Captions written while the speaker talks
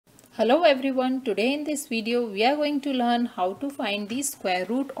Hello everyone, today in this video we are going to learn how to find the square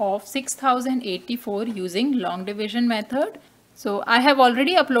root of 6084 using long division method. So I have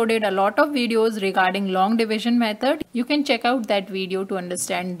already uploaded a lot of videos regarding long division method. You can check out that video to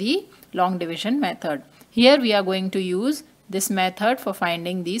understand the long division method. Here we are going to use this method for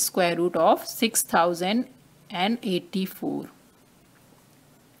finding the square root of 6084.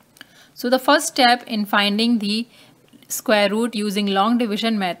 So the first step in finding the square root using long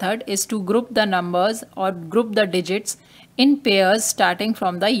division method is to group the numbers or group the digits in pairs starting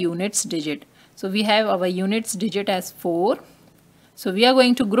from the units digit. So we have our units digit as 4. So we are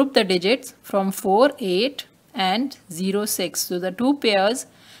going to group the digits from 4, 8 and 0, 6. So the two pairs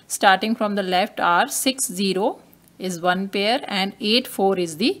starting from the left are 6, 0 is one pair and 8, 4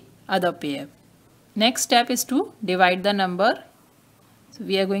 is the other pair. Next step is to divide the number. So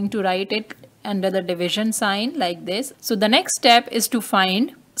we are going to write it under the division sign like this. So the next step is to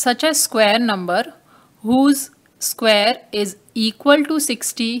find such a square number whose square is equal to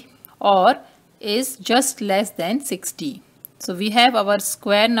 60 or is just less than 60. So we have our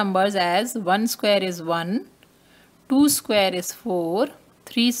square numbers as 1 square is 1, 2 square is 4,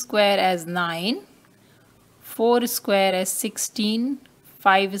 3 square as 9, 4 square as 16,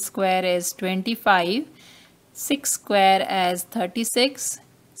 5 square is 25, 6 square as 36,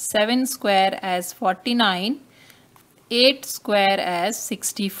 7 square as 49, 8 square as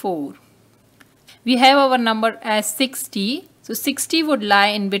 64. We have our number as 60. So 60 would lie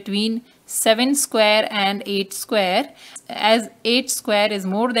in between 7 square and 8 square. As 8 square is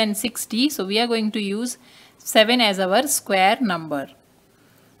more than 60, so we are going to use 7 as our square number.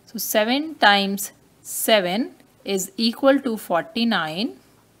 So 7 times 7 is equal to 49.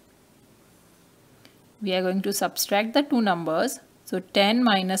 We are going to subtract the two numbers. So 10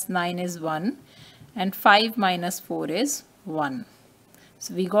 minus 9 is 1 and 5 minus 4 is 1.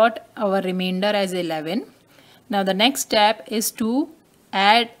 So we got our remainder as 11. Now the next step is to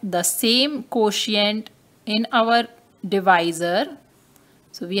add the same quotient in our divisor.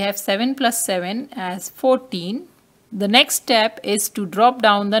 So we have 7 plus 7 as 14. The next step is to drop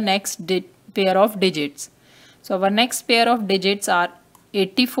down the next pair of digits. So our next pair of digits are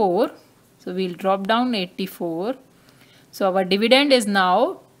 84. So we'll drop down 84. So our dividend is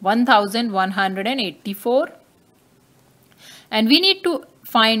now 1184. And we need to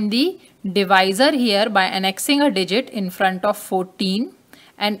find the divisor here by annexing a digit in front of 14.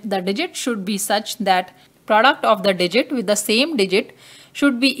 And the digit should be such that product of the digit with the same digit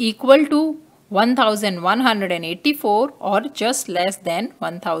should be equal to 1184 or just less than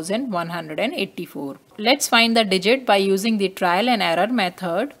 1184. Let's find the digit by using the trial and error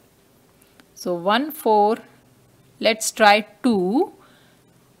method. So 1, 4, let's try 2.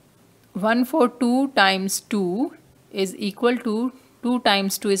 142 times 2 is equal to 2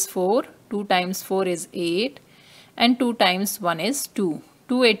 times 2 is 4, 2 times 4 is 8 and 2 times 1 is 2.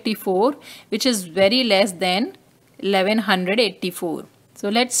 284, which is very less than 1184. So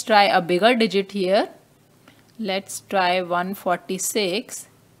let's try a bigger digit here. Let's try 146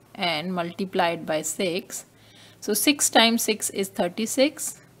 and multiply it by 6. So 6 times 6 is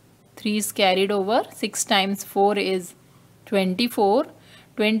 36. 3 is carried over. 6 times 4 is 24.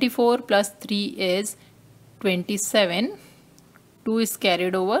 24 plus 3 is 27. 2 is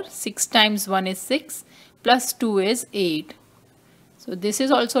carried over. 6 times 1 is 6 plus 2 is 8. So this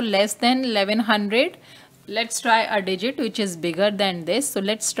is also less than 1100. Let's try a digit which is bigger than this. So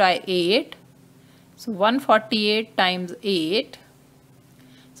let's try 8. So 148 times 8.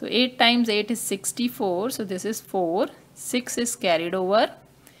 So 8 times 8 is 64. So this is 4. 6 is carried over.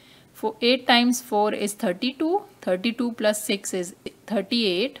 8 times 4 is 32. 32 plus 6 is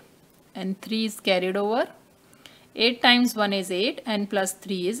 38 and 3 is carried over. 8 times 1 is 8 and plus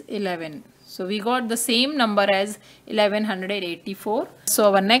 3 is 11. So we got the same number as 1184.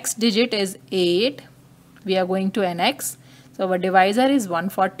 So our next digit is 8. We are going to annex. So our divisor is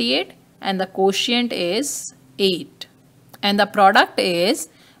 148 and the quotient is 8. And the product is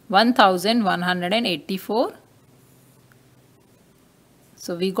 1184.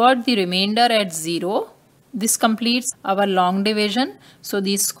 So we got the remainder at 0. This completes our long division. So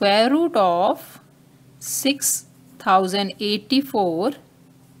the square root of 6084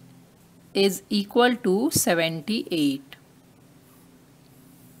 is equal to 78.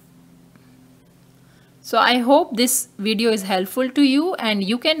 So I hope this video is helpful to you and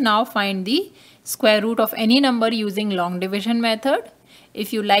you can now find the square root of any number using long division method.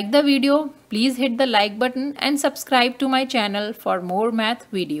 If you like the video, please hit the like button and subscribe to my channel for more math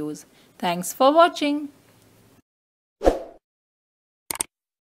videos. Thanks for watching.